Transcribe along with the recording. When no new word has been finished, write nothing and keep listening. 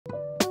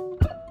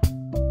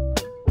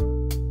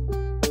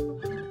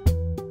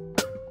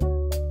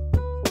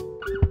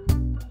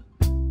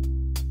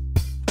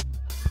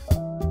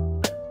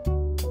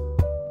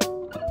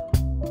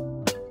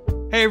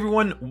Hey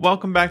everyone,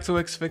 welcome back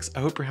to Fix. I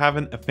hope you're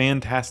having a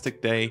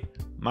fantastic day.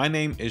 My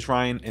name is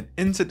Ryan, and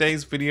in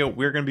today's video,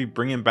 we're going to be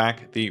bringing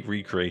back the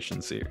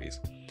recreation series.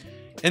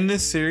 In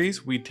this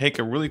series, we take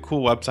a really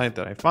cool website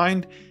that I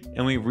find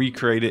and we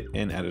recreate it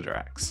in Editor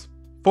X.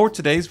 For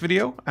today's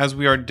video, as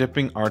we are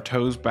dipping our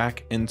toes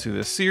back into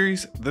this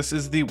series, this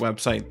is the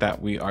website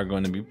that we are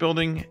going to be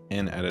building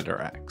in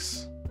Editor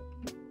X.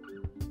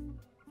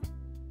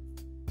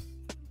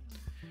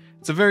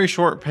 It's a very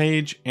short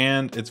page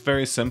and it's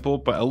very simple,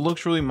 but it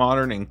looks really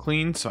modern and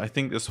clean. So I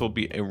think this will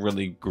be a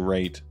really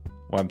great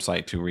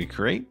website to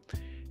recreate,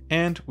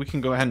 and we can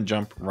go ahead and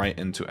jump right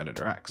into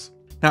Editor X.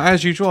 Now,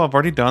 as usual, I've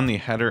already done the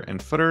header and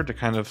footer to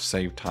kind of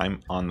save time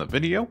on the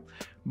video,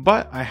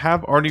 but I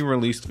have already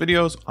released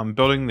videos on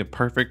building the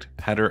perfect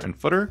header and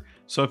footer.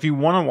 So if you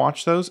want to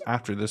watch those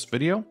after this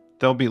video,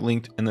 they'll be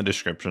linked in the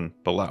description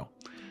below.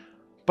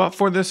 But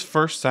for this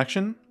first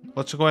section,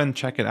 let's go ahead and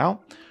check it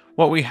out.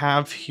 What we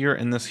have here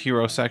in this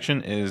hero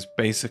section is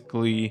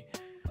basically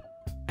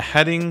a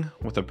heading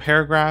with a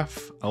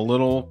paragraph, a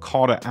little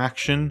call to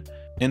action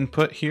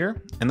input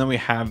here, and then we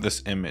have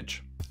this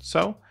image.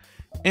 So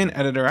in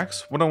Editor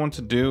X, what I want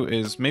to do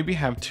is maybe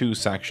have two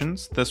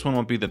sections. This one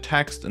will be the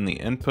text in the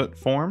input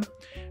form,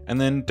 and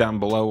then down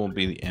below will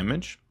be the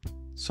image.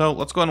 So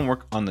let's go ahead and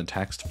work on the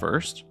text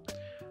first.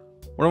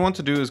 What I want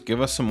to do is give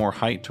us some more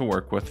height to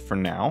work with for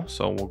now.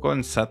 So we'll go ahead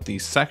and set the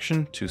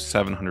section to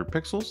 700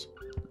 pixels.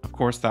 Of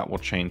course, that will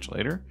change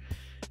later.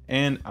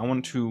 And I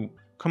want to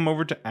come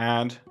over to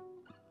add,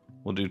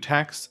 we'll do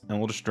text, and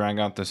we'll just drag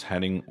out this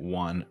heading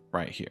 1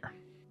 right here.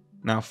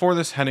 Now for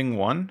this heading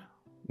 1,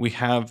 we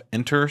have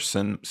enter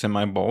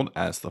semi-bold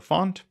as the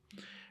font,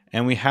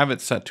 and we have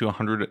it set to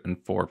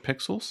 104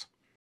 pixels.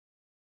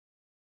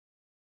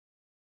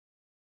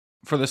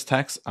 For this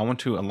text, I want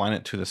to align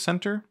it to the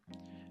center,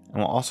 and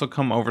we'll also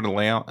come over to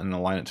layout and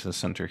align it to the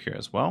center here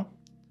as well.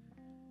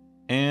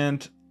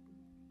 And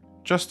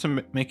just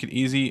to make it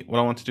easy, what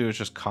I want to do is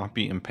just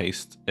copy and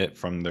paste it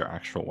from their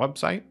actual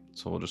website.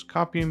 So we'll just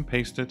copy and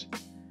paste it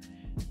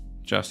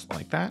just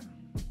like that.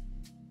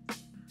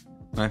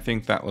 And I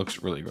think that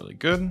looks really, really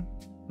good.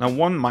 Now,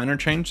 one minor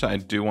change that I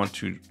do want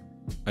to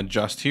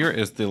adjust here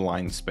is the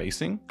line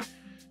spacing.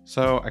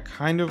 So I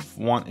kind of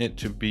want it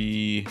to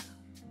be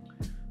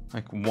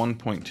like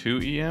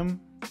 1.2 EM.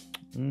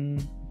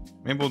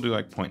 Maybe we'll do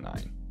like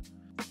 0.9.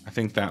 I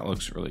think that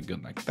looks really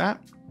good like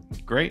that.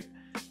 Great.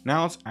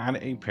 Now let's add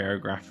a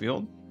paragraph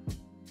field.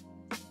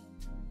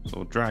 So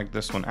we'll drag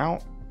this one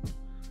out.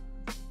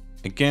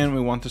 Again,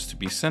 we want this to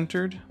be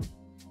centered.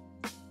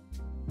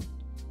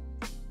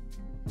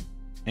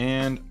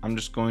 And I'm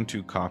just going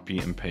to copy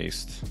and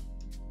paste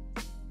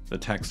the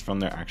text from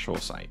their actual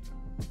site.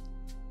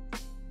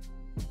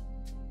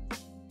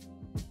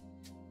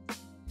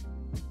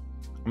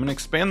 I'm going to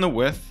expand the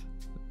width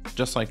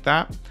just like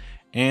that.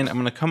 And I'm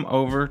going to come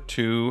over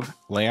to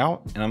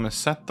layout and I'm going to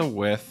set the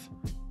width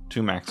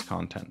to max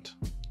content.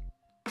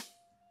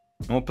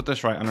 And we'll put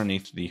this right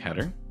underneath the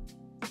header.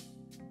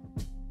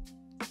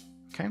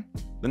 Okay.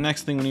 The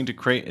next thing we need to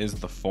create is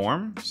the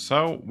form.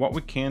 So what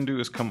we can do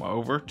is come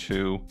over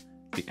to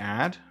the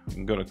add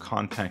and go to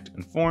contact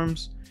and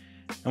forms,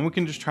 and we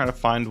can just try to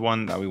find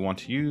one that we want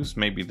to use.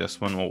 Maybe this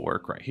one will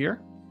work right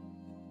here.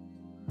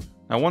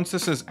 Now, once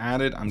this is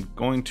added, I'm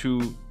going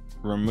to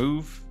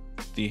remove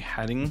the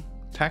heading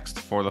text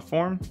for the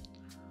form.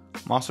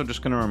 I'm also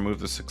just going to remove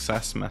the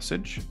success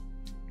message.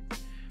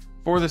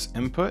 For this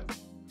input,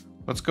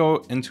 let's go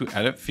into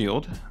edit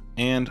field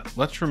and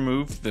let's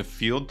remove the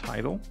field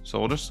title. So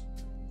we'll just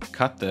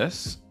cut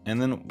this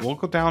and then we'll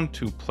go down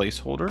to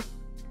placeholder.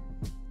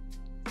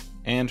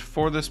 And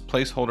for this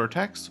placeholder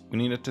text, we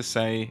need it to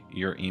say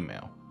your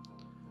email.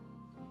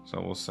 So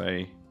we'll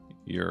say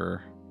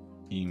your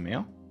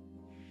email,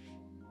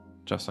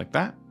 just like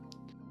that.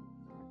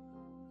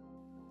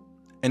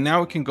 And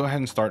now we can go ahead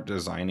and start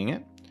designing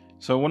it.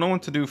 So what I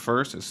want to do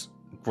first is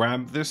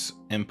grab this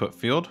input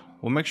field.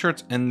 We'll make sure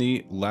it's in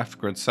the left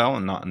grid cell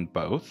and not in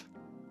both.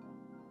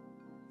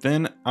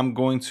 Then I'm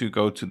going to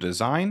go to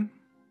design.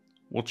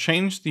 We'll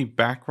change the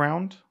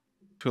background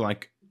to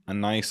like a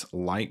nice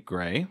light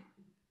gray.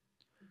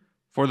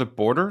 For the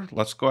border,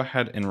 let's go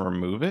ahead and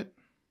remove it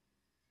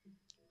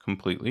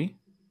completely.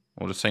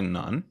 We'll just say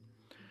none.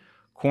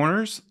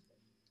 Corners,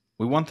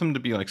 we want them to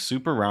be like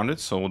super rounded,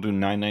 so we'll do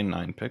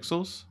 999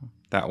 pixels.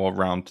 That will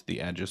round the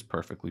edges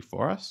perfectly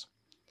for us.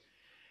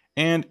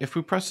 And if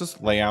we press this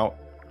layout,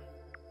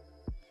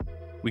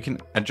 we can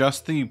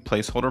adjust the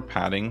placeholder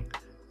padding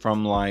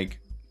from like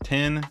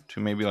 10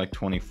 to maybe like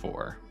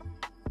 24.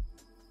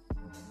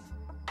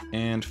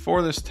 And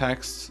for this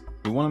text,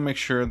 we want to make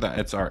sure that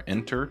it's our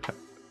enter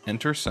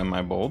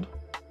semi-bold.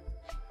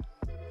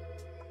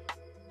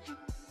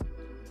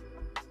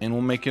 And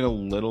we'll make it a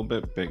little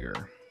bit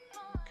bigger.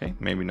 Okay,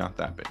 maybe not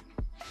that big.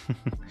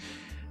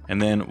 And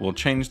then we'll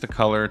change the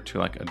color to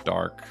like a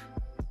dark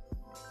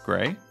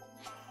gray.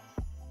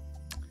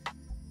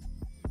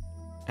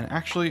 And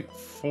actually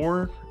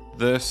for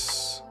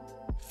this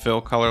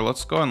fill color,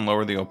 let's go and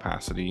lower the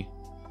opacity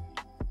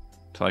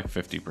to like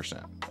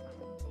 50%.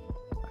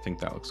 I think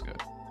that looks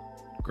good.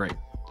 Great.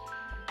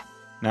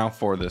 Now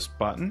for this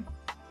button,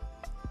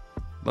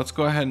 let's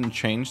go ahead and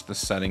change the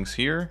settings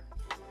here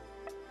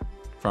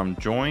from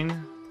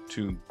join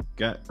to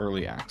get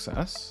early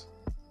access.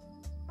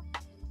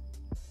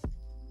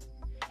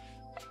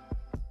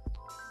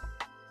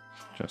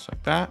 Just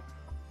like that.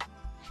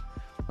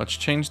 Let's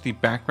change the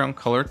background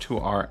color to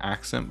our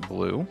accent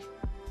blue.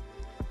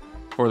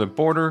 For the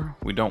border,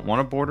 we don't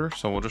want a border,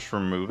 so we'll just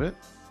remove it.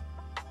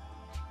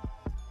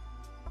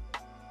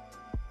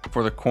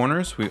 For the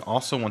corners, we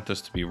also want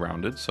this to be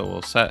rounded, so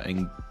we'll set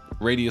a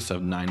radius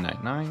of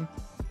 999.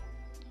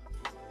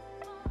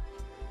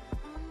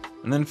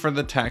 And then for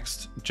the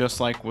text, just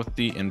like with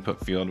the input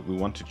field, we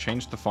want to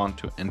change the font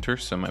to enter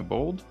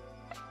semi-bold.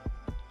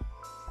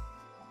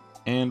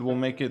 And we'll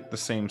make it the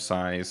same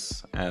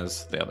size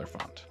as the other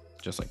font,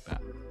 just like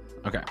that.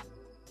 Okay.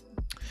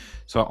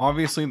 So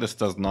obviously this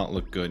does not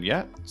look good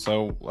yet.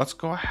 So let's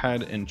go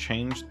ahead and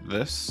change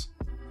this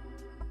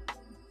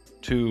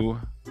to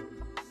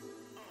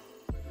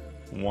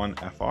 1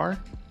 FR.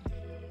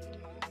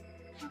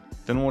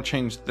 Then we'll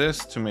change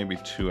this to maybe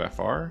 2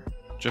 FR,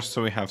 just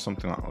so we have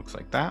something that looks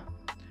like that.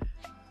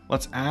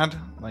 Let's add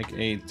like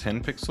a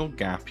 10 pixel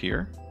gap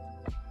here.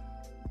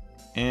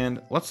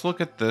 And let's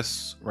look at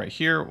this right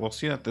here. We'll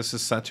see that this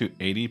is set to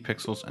 80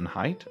 pixels in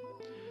height.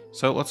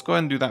 So let's go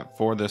ahead and do that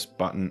for this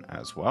button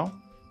as well.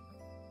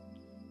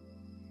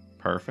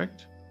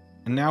 Perfect.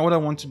 And now what I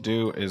want to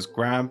do is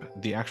grab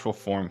the actual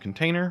form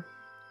container.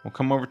 We'll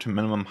come over to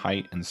minimum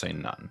height and say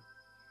none.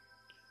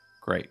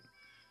 Great.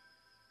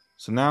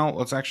 So now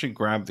let's actually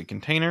grab the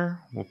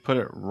container. We'll put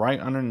it right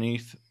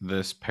underneath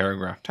this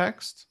paragraph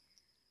text.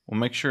 We'll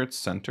make sure it's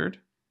centered.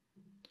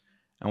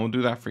 And we'll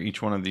do that for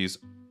each one of these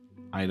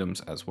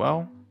items as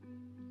well.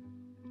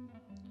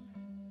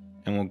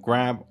 And we'll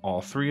grab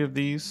all 3 of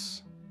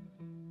these.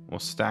 We'll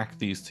stack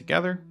these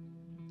together.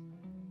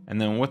 And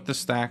then with the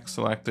stack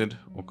selected,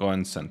 we'll go ahead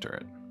and center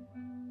it.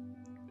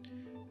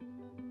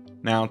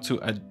 Now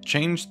to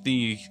change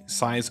the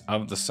size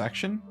of the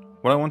section,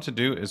 what I want to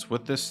do is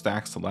with this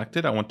stack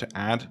selected, I want to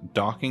add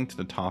docking to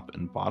the top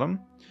and bottom.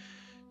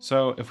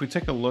 So if we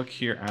take a look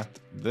here at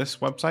this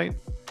website,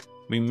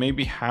 we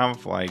maybe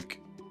have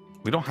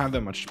we don't have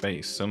that much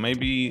space. So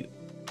maybe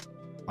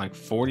like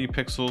 40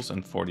 pixels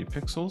and 40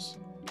 pixels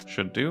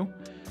should do.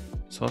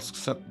 So let's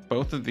set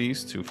both of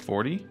these to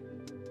 40.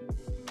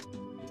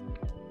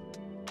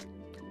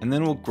 And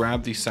then we'll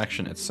grab the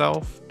section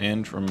itself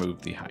and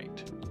remove the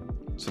height.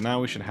 So now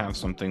we should have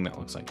something that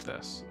looks like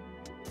this.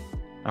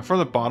 Now for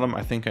the bottom,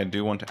 I think I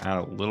do want to add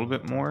a little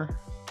bit more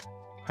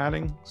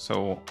padding,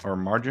 or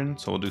margin.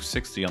 So we'll do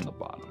 60 on the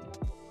bottom.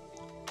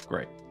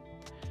 Great.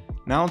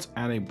 Now let's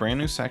add a brand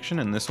new section,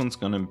 and this one's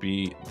going to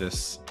be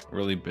this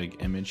really big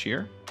image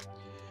here.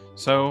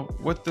 So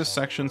with this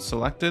section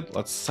selected,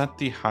 let's set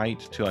the height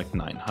to like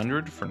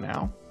 900 for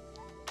now.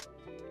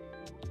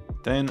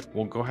 Then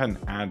we'll go ahead and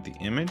add the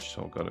image.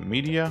 So we'll go to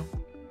media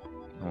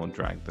and we'll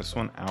drag this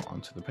one out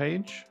onto the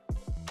page.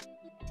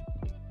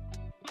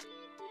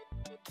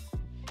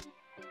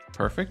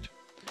 Perfect.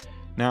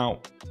 Now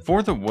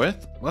for the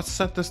width, let's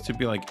set this to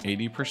be like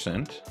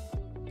 80%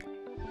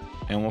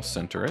 and we'll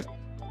center it.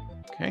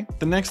 Okay.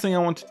 The next thing I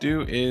want to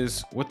do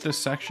is with this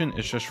section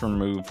is just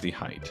remove the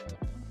height.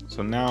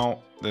 So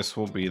now this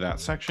will be that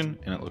section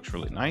and it looks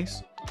really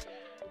nice.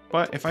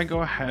 But if I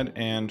go ahead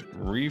and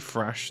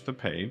refresh the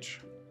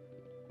page,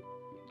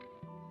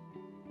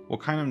 we'll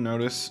kind of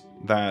notice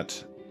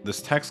that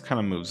this text kind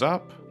of moves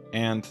up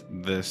and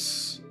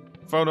this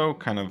photo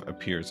kind of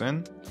appears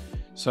in.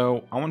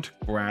 So I want to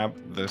grab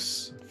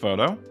this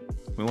photo.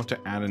 We want to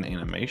add an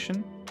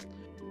animation.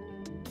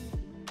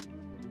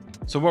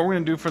 So what we're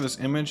going to do for this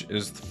image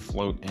is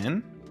float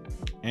in,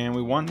 and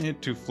we want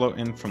it to float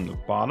in from the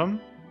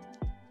bottom.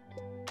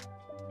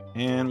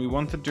 And we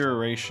want the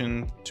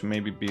duration to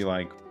maybe be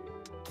like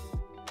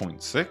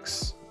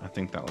 0.6. I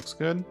think that looks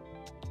good.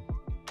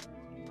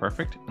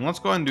 Perfect. And let's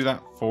go ahead and do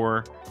that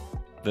for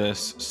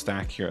this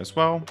stack here as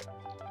well.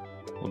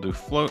 We'll do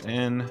float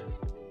in.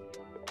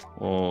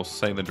 We'll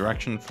say the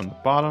direction from the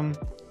bottom,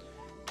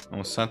 and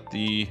we'll set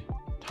the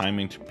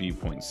timing to be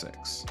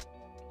 0.6.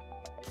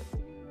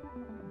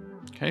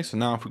 Okay, so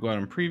now if we go ahead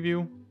and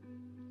preview,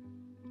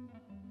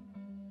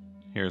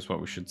 here's what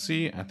we should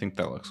see. I think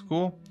that looks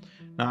cool.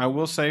 Now I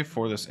will say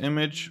for this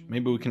image,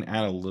 maybe we can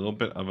add a little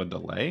bit of a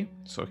delay.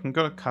 So we can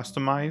go to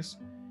customize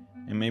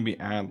and maybe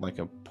add like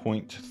a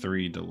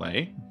 0.3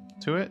 delay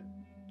to it,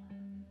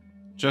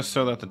 just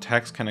so that the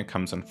text kind of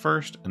comes in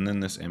first and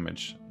then this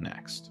image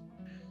next.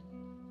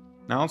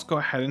 Now let's go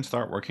ahead and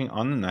start working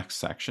on the next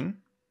section.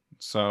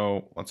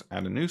 So let's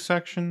add a new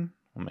section.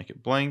 We'll make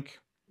it blank.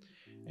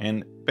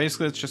 And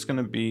basically it's just going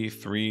to be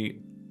 3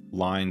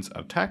 lines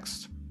of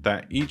text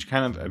that each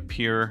kind of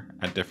appear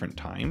at different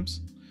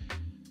times.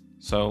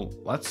 So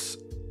let's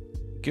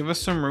give us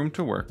some room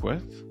to work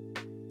with.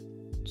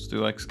 Let's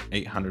do like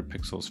 800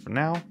 pixels for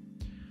now.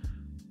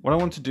 What I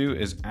want to do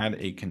is add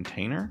a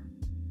container.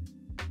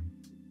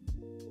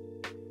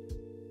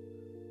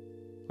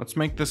 Let's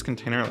make this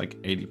container like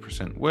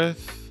 80%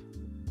 width.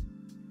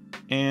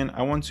 And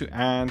I want to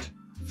add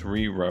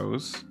 3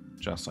 rows,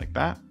 just like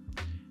that.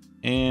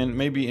 And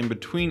maybe in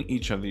between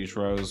each of these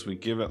rows, we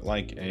give it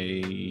like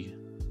a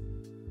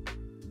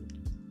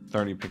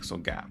 30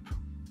 pixel gap.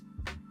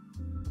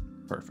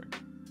 Perfect.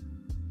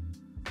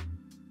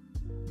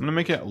 I'm gonna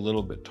make it a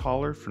little bit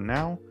taller for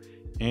now,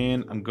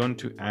 and I'm going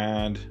to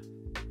add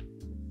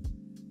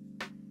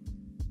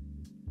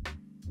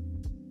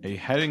a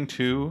heading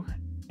 2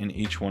 in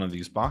each one of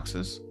these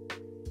boxes.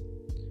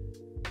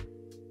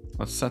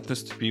 Let's set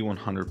this to be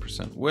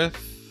 100%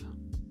 width,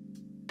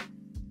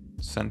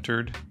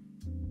 centered.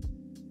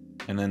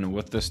 And then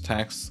with this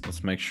text,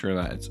 let's make sure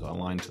that it's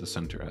aligned to the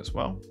center as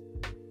well.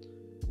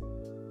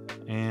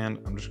 And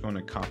I'm just going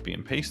to copy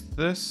and paste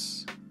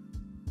this.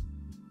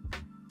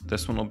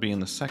 This one will be in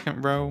the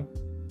second row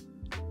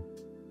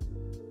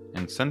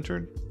and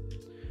centered.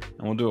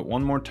 And we'll do it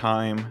one more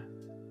time.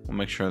 We'll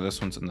make sure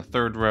this one's in the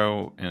third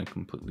row and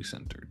completely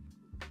centered.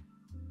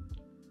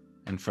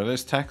 And for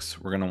this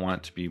text, we're going to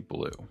want it to be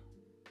blue.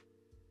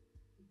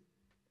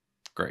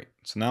 Great.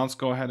 So now let's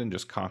go ahead and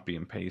just copy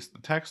and paste the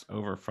text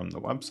over from the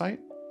website.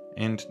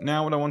 And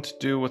now what I want to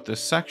do with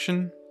this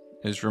section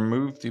is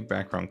remove the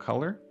background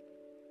color.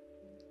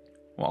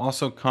 We'll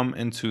also come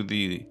into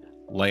the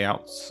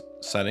layouts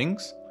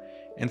settings.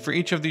 And for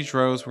each of these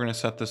rows, we're going to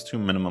set this to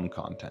minimum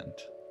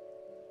content.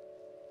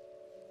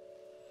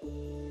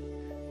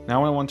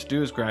 Now what I want to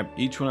do is grab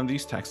each one of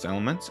these text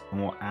elements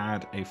and we'll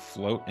add a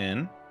float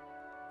in.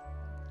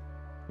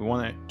 We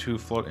want it to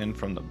float in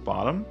from the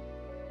bottom.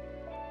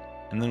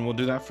 And then we'll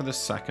do that for the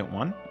second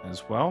one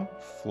as well.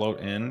 Float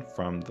in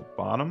from the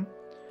bottom.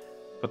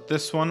 But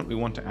this one, we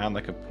want to add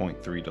like a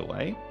 0.3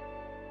 delay.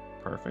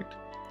 Perfect.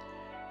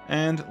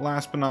 And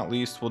last but not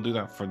least, we'll do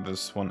that for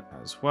this one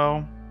as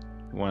well.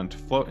 We want it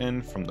to float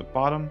in from the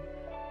bottom.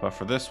 But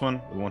for this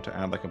one, we want to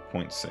add like a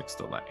 0.6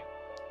 delay.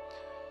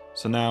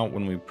 So now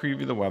when we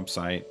preview the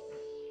website,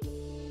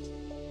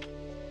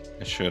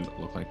 it should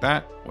look like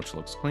that, which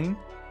looks clean.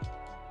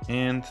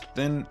 And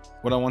then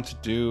what I want to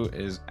do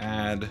is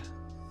add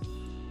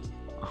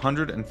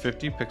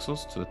 150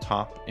 pixels to the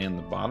top and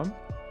the bottom.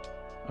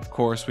 Of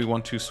course, we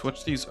want to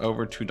switch these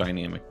over to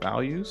dynamic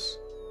values.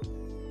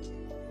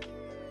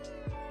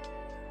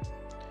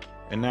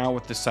 And now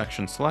with this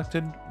section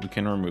selected, we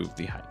can remove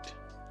the height.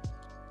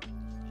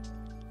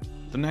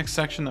 The next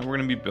section that we're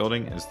going to be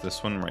building is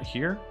this one right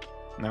here.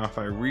 Now, if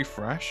I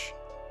refresh,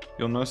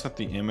 you'll notice that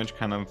the image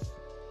kind of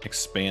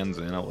expands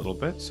in a little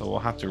bit. So we'll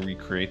have to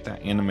recreate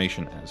that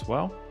animation as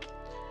well.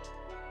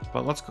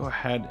 But let's go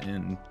ahead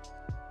and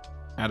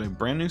add a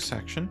brand new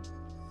section.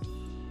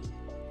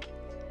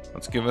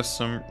 Let's give us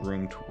some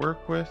room to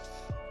work with.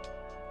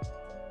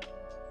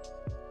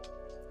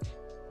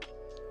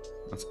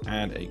 Let's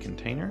add a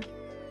container.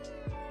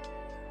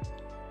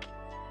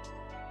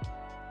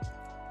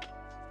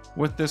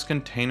 With this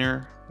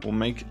container, we'll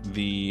make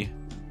the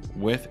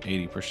width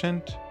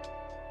 80%.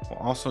 Will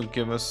also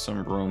give us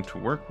some room to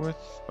work with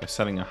by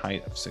setting a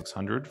height of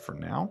 600 for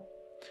now.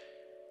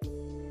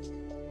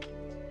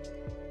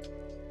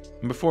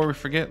 And before we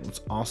forget,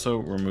 let's also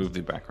remove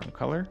the background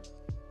color.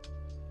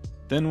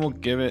 Then we'll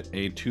give it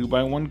a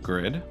 2x1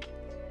 grid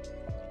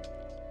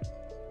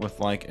with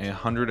like a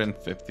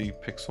 150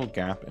 pixel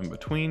gap in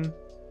between.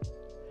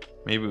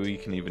 Maybe we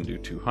can even do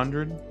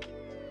 200. And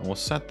we'll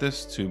set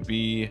this to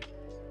be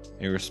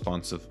a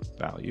responsive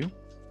value.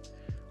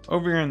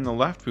 Over here on the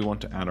left, we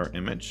want to add our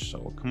image. So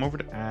we'll come over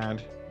to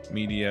add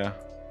media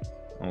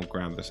and we'll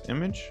grab this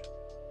image.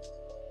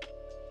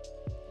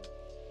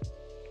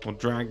 We'll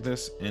drag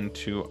this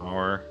into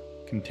our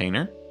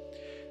container.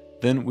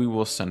 Then we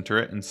will center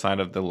it inside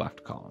of the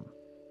left column.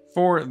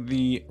 For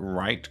the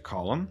right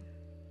column,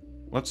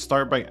 let's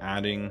start by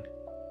adding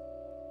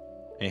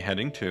a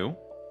heading 2.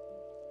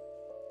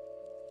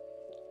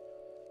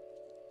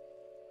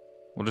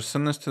 We'll just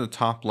send this to the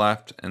top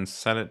left and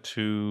set it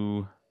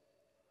to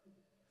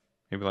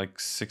maybe like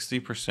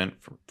 60%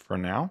 for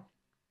now.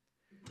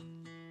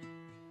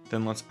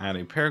 Then let's add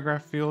a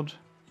paragraph field.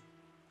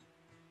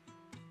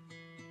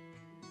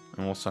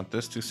 And we'll set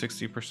this to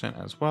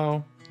 60% as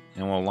well.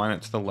 And we'll align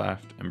it to the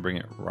left and bring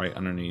it right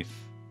underneath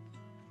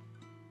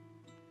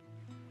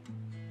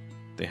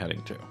the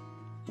heading 2.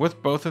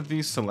 With both of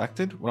these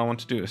selected, what I want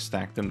to do is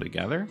stack them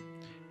together.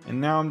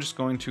 And now I'm just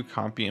going to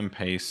copy and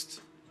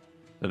paste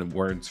the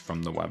words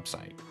from the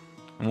website.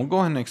 And we'll go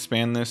ahead and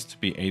expand this to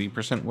be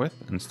 80% width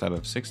instead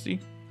of 60.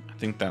 I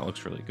think that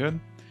looks really good.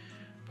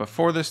 But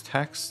for this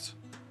text,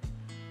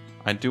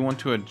 I do want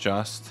to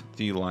adjust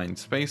the line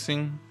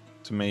spacing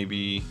to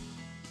maybe,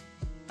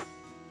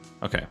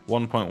 okay,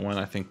 1.1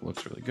 I think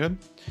looks really good.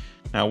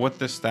 Now with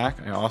this stack,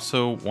 I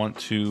also want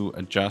to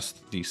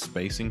adjust the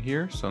spacing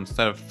here. So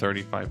instead of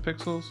 35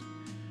 pixels,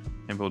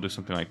 maybe we'll do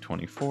something like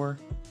 24.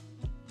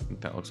 I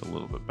think that looks a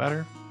little bit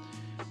better.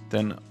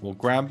 Then we'll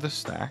grab the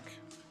stack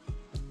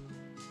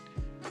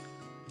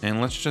and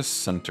let's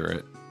just center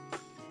it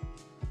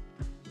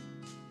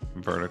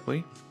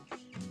vertically.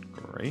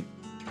 Great.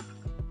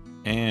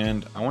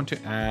 And I want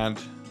to add,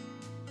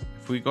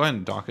 if we go ahead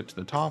and dock it to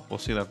the top, we'll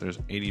see that there's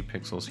 80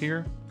 pixels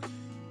here.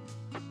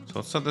 So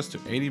let's set this to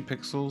 80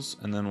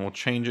 pixels and then we'll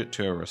change it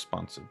to a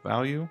responsive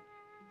value.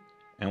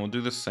 And we'll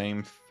do the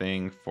same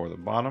thing for the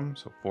bottom,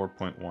 so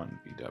 4.1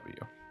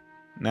 VW.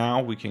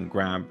 Now we can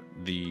grab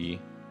the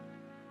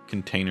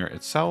container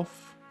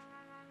itself.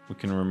 We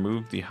can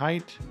remove the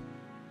height,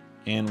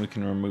 and we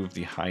can remove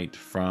the height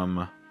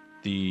from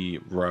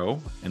the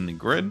row in the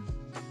grid.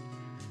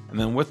 And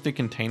then with the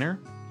container,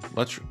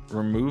 let's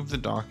remove the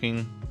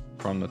docking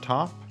from the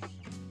top.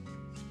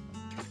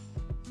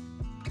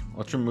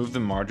 Let's remove the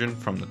margin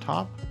from the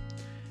top,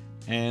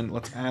 and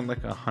let's add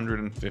like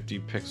 150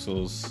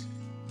 pixels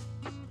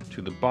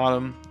to the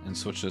bottom and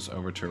switch this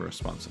over to a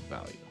responsive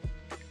value.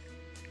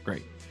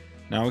 Great.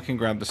 Now we can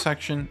grab the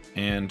section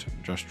and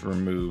just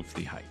remove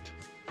the height.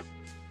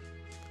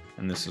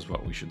 And this is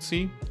what we should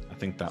see. I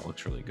think that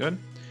looks really good.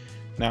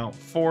 Now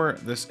for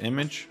this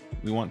image,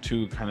 we want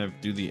to kind of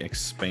do the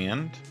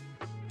expand,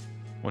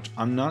 which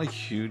I'm not a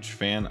huge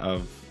fan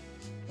of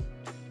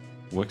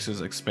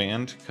Wix's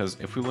expand, because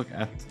if we look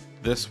at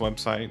this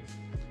website,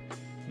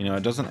 you know,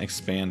 it doesn't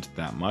expand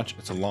that much.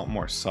 It's a lot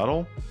more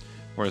subtle,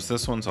 whereas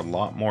this one's a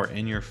lot more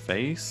in your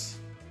face.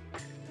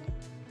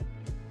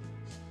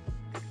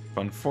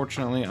 But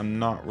unfortunately, I'm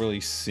not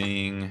really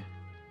seeing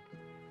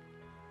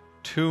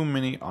too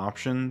many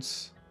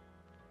options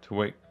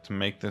to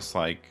make this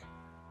like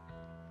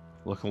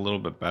look a little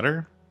bit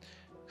better.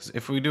 Because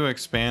if we do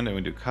expand and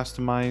we do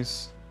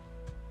customize,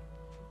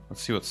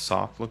 let's see what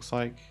soft looks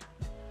like.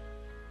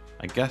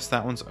 I guess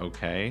that one's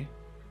okay.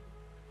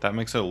 That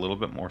makes it a little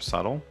bit more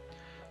subtle.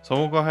 So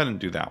we'll go ahead and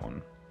do that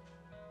one.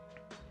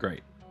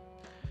 Great.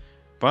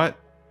 But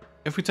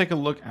if we take a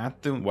look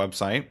at the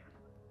website,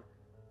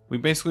 we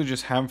basically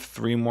just have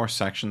 3 more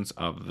sections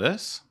of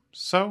this.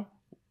 So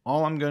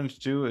all I'm going to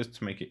do is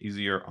to make it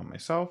easier on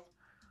myself,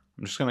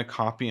 I'm just going to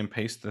copy and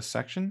paste this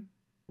section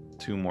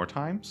 2 more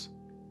times.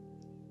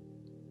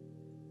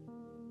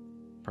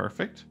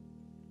 Perfect.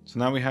 So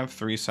now we have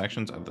 3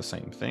 sections of the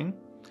same thing.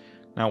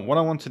 Now what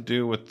I want to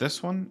do with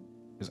this one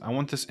is I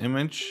want this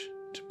image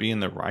to be in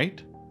the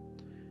right,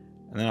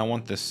 and then I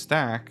want this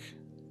stack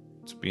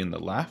to be in the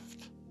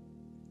left.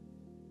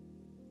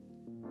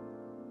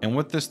 And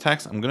with this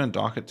text, I'm going to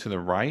dock it to the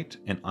right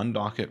and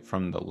undock it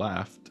from the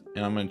left,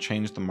 and I'm going to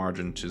change the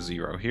margin to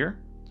 0 here.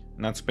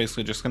 And that's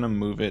basically just going to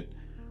move it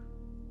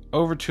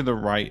over to the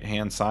right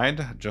hand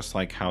side, just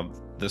like how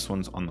this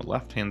one's on the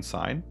left hand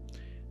side,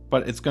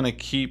 but it's going to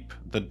keep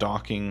the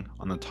docking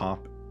on the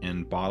top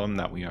and bottom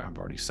that we have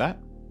already set.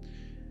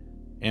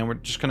 And we're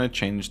just going to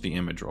change the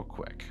image real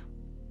quick.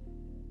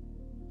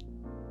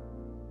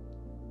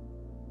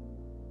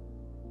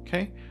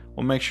 Okay,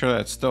 we'll make sure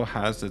that it still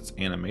has its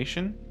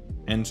animation.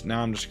 And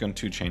now I'm just going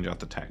to change out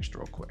the text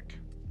real quick.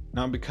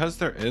 Now, because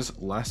there is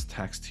less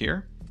text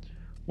here,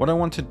 what I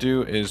want to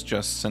do is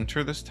just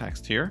center this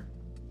text here.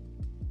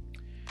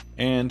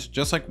 And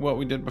just like what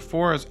we did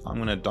before, is I'm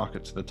going to dock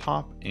it to the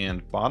top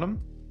and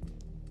bottom.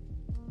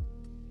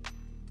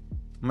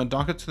 I'm going to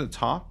dock it to the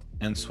top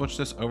and switch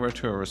this over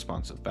to a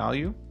responsive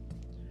value.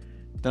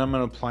 Then I'm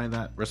going to apply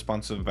that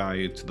responsive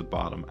value to the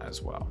bottom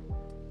as well.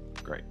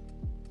 Great.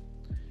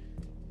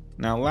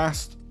 Now,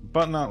 last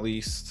but not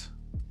least,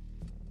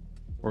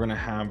 we're going to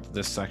have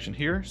this section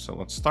here. So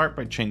let's start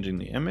by changing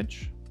the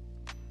image,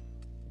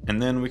 and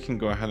then we can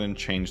go ahead and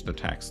change the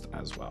text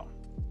as well.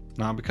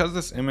 Now, because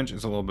this image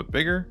is a little bit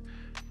bigger,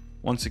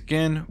 once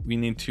again, we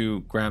need to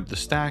grab the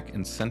stack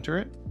and center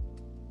it.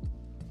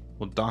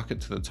 We'll dock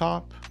it to the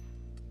top,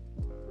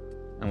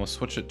 and we'll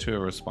switch it to a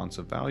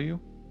responsive value,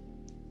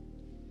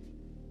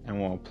 and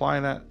we'll apply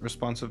that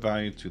responsive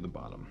value to the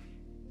bottom.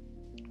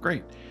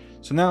 Great.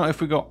 So now if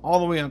we go all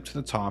the way up to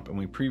the top and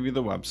we preview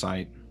the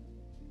website,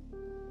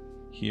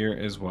 here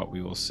is what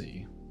we will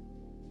see.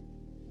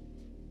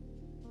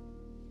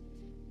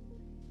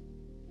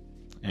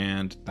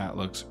 And that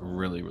looks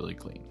really, really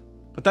clean.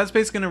 But that's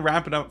basically going to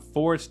wrap it up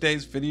for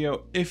today's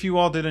video. If you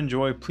all did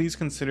enjoy, please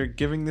consider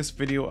giving this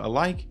video a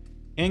like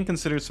and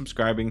consider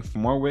subscribing for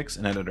more Wix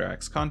and Editor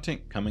X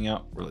content coming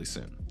out really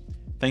soon.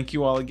 Thank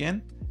you all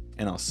again,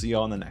 and I'll see you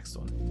all in the next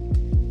one.